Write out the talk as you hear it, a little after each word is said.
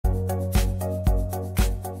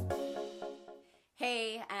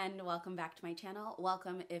and welcome back to my channel.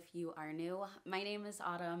 Welcome if you are new. My name is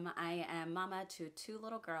Autumn. I am mama to two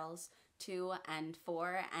little girls, 2 and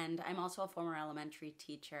 4, and I'm also a former elementary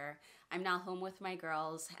teacher. I'm now home with my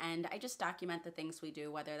girls, and I just document the things we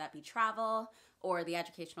do, whether that be travel or the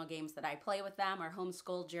educational games that I play with them, or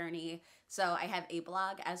homeschool journey. So I have a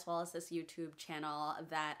blog as well as this YouTube channel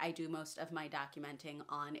that I do most of my documenting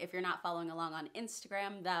on. If you're not following along on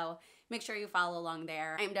Instagram though, make sure you follow along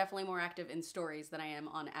there. I am definitely more active in stories than I am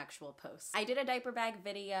on actual posts. I did a diaper bag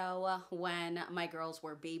video when my girls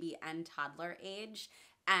were baby and toddler age,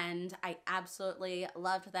 and I absolutely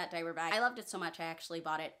loved that diaper bag. I loved it so much I actually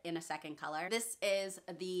bought it in a second color. This is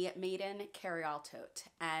the Maiden Carry-All Tote,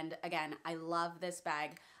 and again, I love this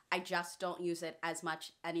bag. I just don't use it as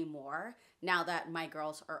much anymore now that my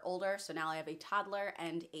girls are older. So now I have a toddler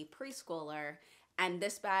and a preschooler, and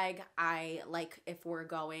this bag I like if we're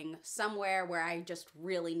going somewhere where I just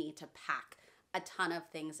really need to pack a ton of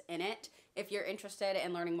things in it. If you're interested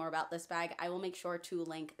in learning more about this bag, I will make sure to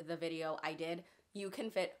link the video I did. You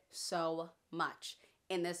can fit so much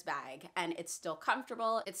in this bag, and it's still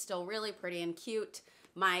comfortable. It's still really pretty and cute.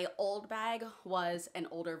 My old bag was an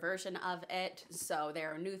older version of it, so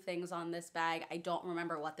there are new things on this bag. I don't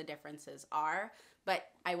remember what the differences are, but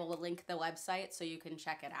I will link the website so you can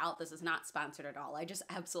check it out. This is not sponsored at all. I just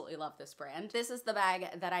absolutely love this brand. This is the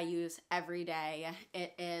bag that I use every day.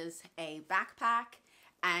 It is a backpack,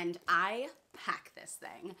 and I pack this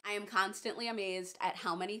thing. I am constantly amazed at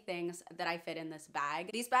how many things that I fit in this bag.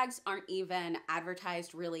 These bags aren't even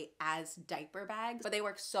advertised really as diaper bags, but they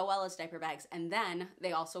work so well as diaper bags, and then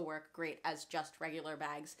they also work great as just regular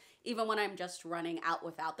bags. Even when I'm just running out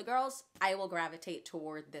without the girls, I will gravitate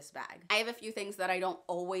toward this bag. I have a few things that I don't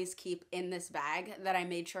always keep in this bag that I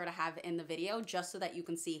made sure to have in the video just so that you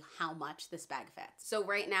can see how much this bag fits. So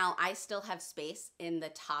right now I still have space in the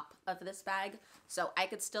top of this bag, so I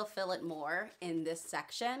could still fill it more in this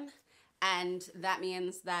section, and that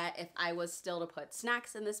means that if I was still to put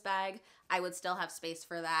snacks in this bag, I would still have space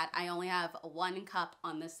for that. I only have 1 cup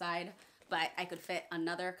on this side, but I could fit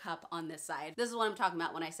another cup on this side. This is what I'm talking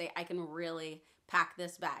about when I say I can really pack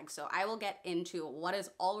this bag. So I will get into what is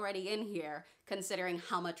already in here considering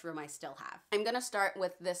how much room I still have. I'm gonna start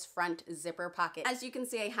with this front zipper pocket. As you can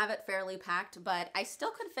see, I have it fairly packed, but I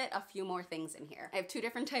still could fit a few more things in here. I have 2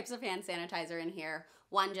 different types of hand sanitizer in here.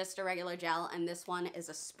 One just a regular gel, and this one is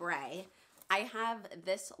a spray. I have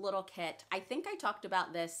this little kit. I think I talked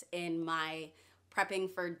about this in my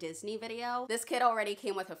prepping for Disney video. This kit already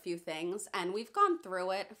came with a few things, and we've gone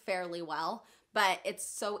through it fairly well, but it's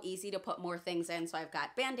so easy to put more things in. So I've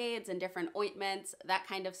got Band-Aids and different ointments, that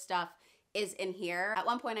kind of stuff is in here. At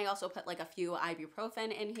one point I also put like a few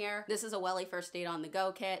ibuprofen in here. This is a Welly First Aid on the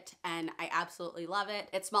Go kit, and I absolutely love it.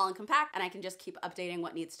 It's small and compact, and I can just keep updating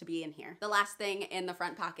what needs to be in here. The last thing in the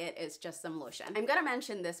front pocket is just some lotion. I'm gonna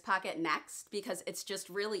mention this pocket next because it's just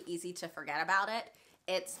really easy to forget about it.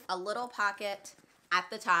 It's a little pocket at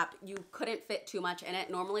the top. You couldn't fit too much in it.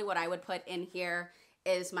 Normally what I would put in here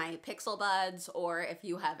is my Pixel Buds, or if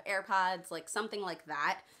you have AirPods, like something like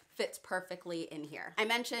that fits perfectly in here. I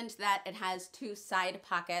mentioned that it has 2 side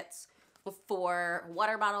pockets for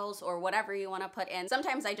water bottles or whatever you want to put in.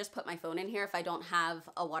 Sometimes I just put my phone in here if I don't have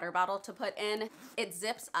a water bottle to put in. It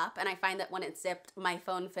zips up, and I find that when it's zipped, my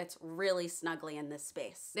phone fits really snugly in this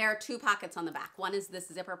space. There are 2 pockets on the back. One is this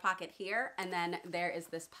zipper pocket here, and then there is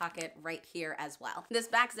this pocket right here as well. This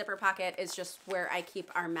back zipper pocket is just where I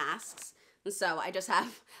keep our masks. So I just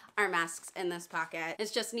have our masks in this pocket. It's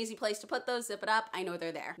just an easy place to put those, zip it up, I know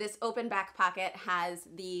they're there. This open back pocket has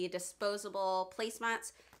the disposable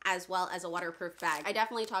placemats as well as a waterproof bag. I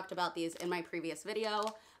definitely talked about these in my previous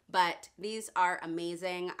video, but these are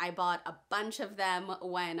amazing. I bought a bunch of them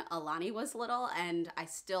when Alani was little, and I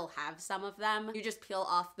still have some of them. You just peel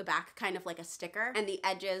off the back kind of like a sticker, and the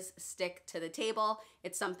edges stick to the table.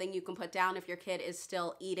 It's something you can put down if your kid is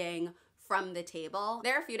still eating from the table.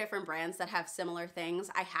 There are a few different brands that have similar things.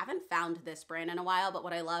 I haven't found this brand in a while, but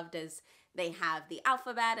what I loved is they have the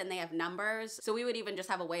alphabet and they have numbers. So we would even just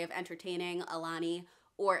have a way of entertaining Alani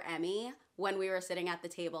or Emmy when we were sitting at the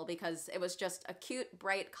table, because it was just a cute,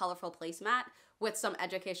 bright, colorful placemat with some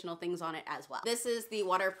educational things on it as well. This is the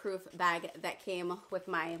waterproof bag that came with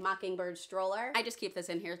my Mockingbird stroller. I just keep this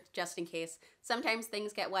in here just in case. Sometimes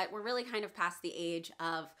things get wet. We're really kind of past the age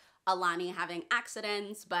of Alani having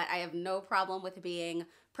accidents, but I have no problem with being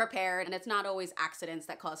prepared, and it's not always accidents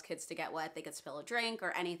that cause kids to get wet. They could spill a drink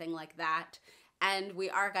or anything like that. And we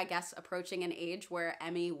are, I guess, approaching an age where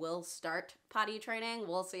Emmy will start potty training.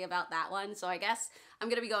 We'll see about that one. So I guess I'm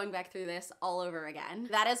gonna be going back through this all over again.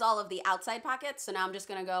 That is all of the outside pockets. So now I'm just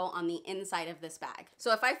gonna go on the inside of this bag.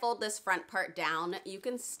 So if I fold this front part down, you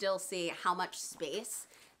can still see how much space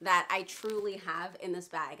that I truly have in this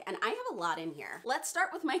bag. And I have a lot in here. Let's start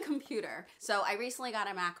with my computer. So I recently got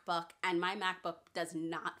a MacBook and my MacBook does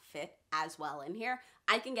not fit as well in here.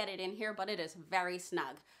 I can get it in here, but it is very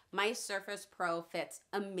snug. My Surface Pro fits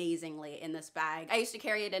amazingly in this bag. I used to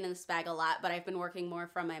carry it in this bag a lot, but I've been working more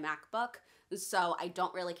from my MacBook, so I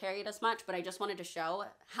don't really carry it as much, but I just wanted to show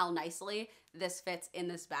how nicely this fits in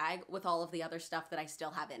this bag with all of the other stuff that I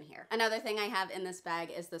still have in here. Another thing I have in this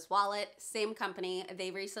bag is this wallet. Same company.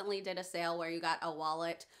 They recently did a sale where you got a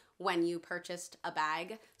wallet when you purchased a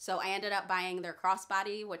bag. So I ended up buying their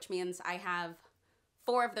crossbody, which means I have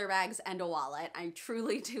 4 of their bags and a wallet. I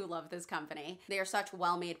truly do love this company. They are such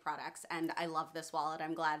well-made products and I love this wallet.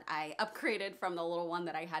 I'm glad I upgraded from the little one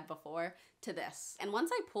that I had before to this. And once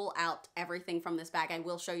I pull out everything from this bag, I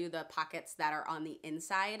will show you the pockets that are on the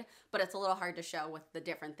inside, but it's a little hard to show with the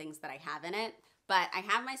different things that I have in it. But I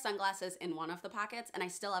have my sunglasses in one of the pockets and I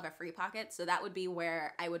still have a free pocket, so that would be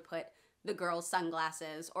where I would put the girls'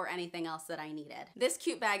 sunglasses or anything else that I needed. This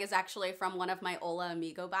cute bag is actually from one of my Hola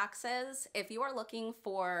Amigo boxes. If you are looking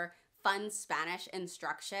for fun Spanish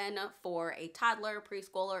instruction for a toddler,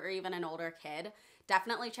 preschooler, or even an older kid,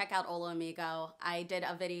 definitely check out Hola Amigo. I did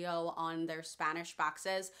a video on their Spanish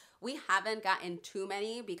boxes. We haven't gotten too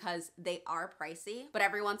many because they are pricey, but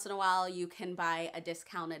every once in a while you can buy a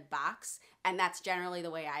discounted box, and that's generally the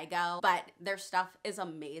way I go. But their stuff is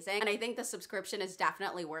amazing, and I think the subscription is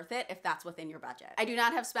definitely worth it if that's within your budget. I do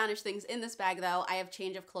not have Spanish things in this bag though. I have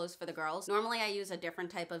change of clothes for the girls. Normally I use a different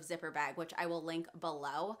type of zipper bag, which I will link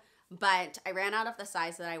below. But I ran out of the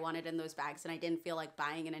size that I wanted in those bags and I didn't feel like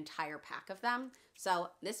buying an entire pack of them.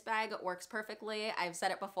 So this bag works perfectly. I've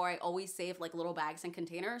said it before, I always save like little bags and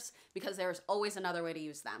containers because there's always another way to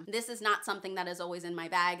use them. This is not something that is always in my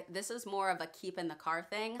bag. This is more of a keep in the car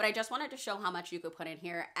thing, but I just wanted to show how much you could put in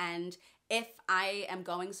here. And if I am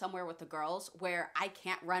going somewhere with the girls where I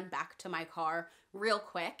can't run back to my car real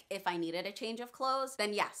quick if I needed a change of clothes,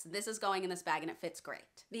 then yes, this is going in this bag and it fits great.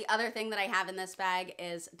 The other thing that I have in this bag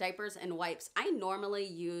is diapers and wipes. I normally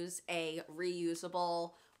use a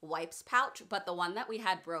reusable wipes pouch, but the one that we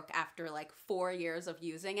had broke after like 4 years of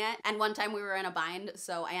using it. And one time we were in a bind,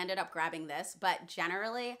 so I ended up grabbing this, but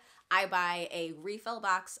generally I buy a refill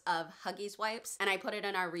box of Huggies wipes and I put it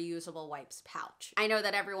in our reusable wipes pouch. I know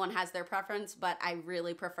that everyone has their preference, but I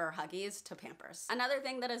really prefer Huggies to Pampers. Another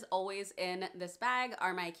thing that is always in this bag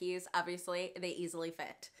are my keys. Obviously, they easily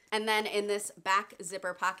fit. And then in this back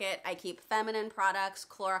zipper pocket, I keep feminine products,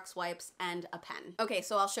 Clorox wipes, and a pen. Okay,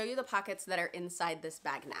 so I'll show you the pockets that are inside this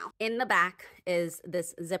bag now. In the back is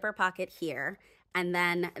this zipper pocket here, and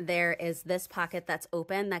then there is this pocket that's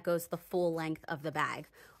open that goes the full length of the bag.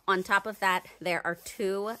 On top of that, there are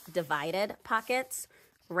 2 divided pockets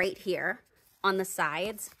right here. On the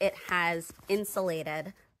sides, it has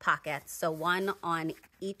insulated pockets, so one on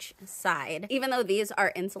each side. Even though these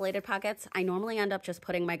are insulated pockets, I normally end up just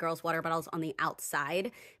putting my girls' water bottles on the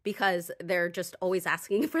outside because they're just always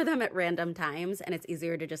asking for them at random times, and it's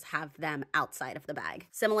easier to just have them outside of the bag.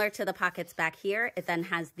 Similar to the pockets back here, it then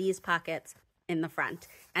has these pockets in the front,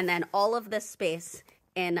 and then all of this space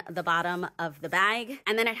in the bottom of the bag.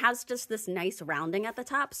 And then it has just this nice rounding at the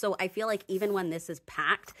top. So I feel like even when this is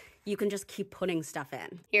packed, you can just keep putting stuff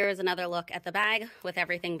in. Here is another look at the bag with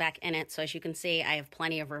everything back in it. So as you can see, I have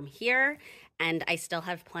plenty of room here and I still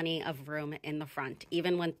have plenty of room in the front,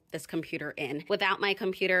 even with this computer in. Without my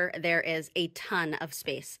computer, there is a ton of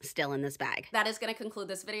space still in this bag. That is gonna conclude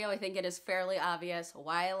this video. I think it is fairly obvious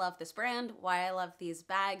why I love this brand, why I love these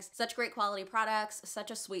bags. Such great quality products,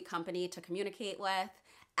 such a sweet company to communicate with.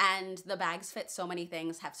 And the bags fit so many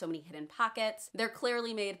things, have so many hidden pockets. They're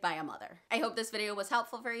clearly made by a mother. I hope this video was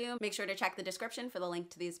helpful for you. Make sure to check the description for the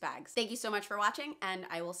link to these bags. Thank you so much for watching, and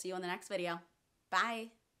I will see you in the next video.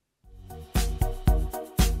 Bye.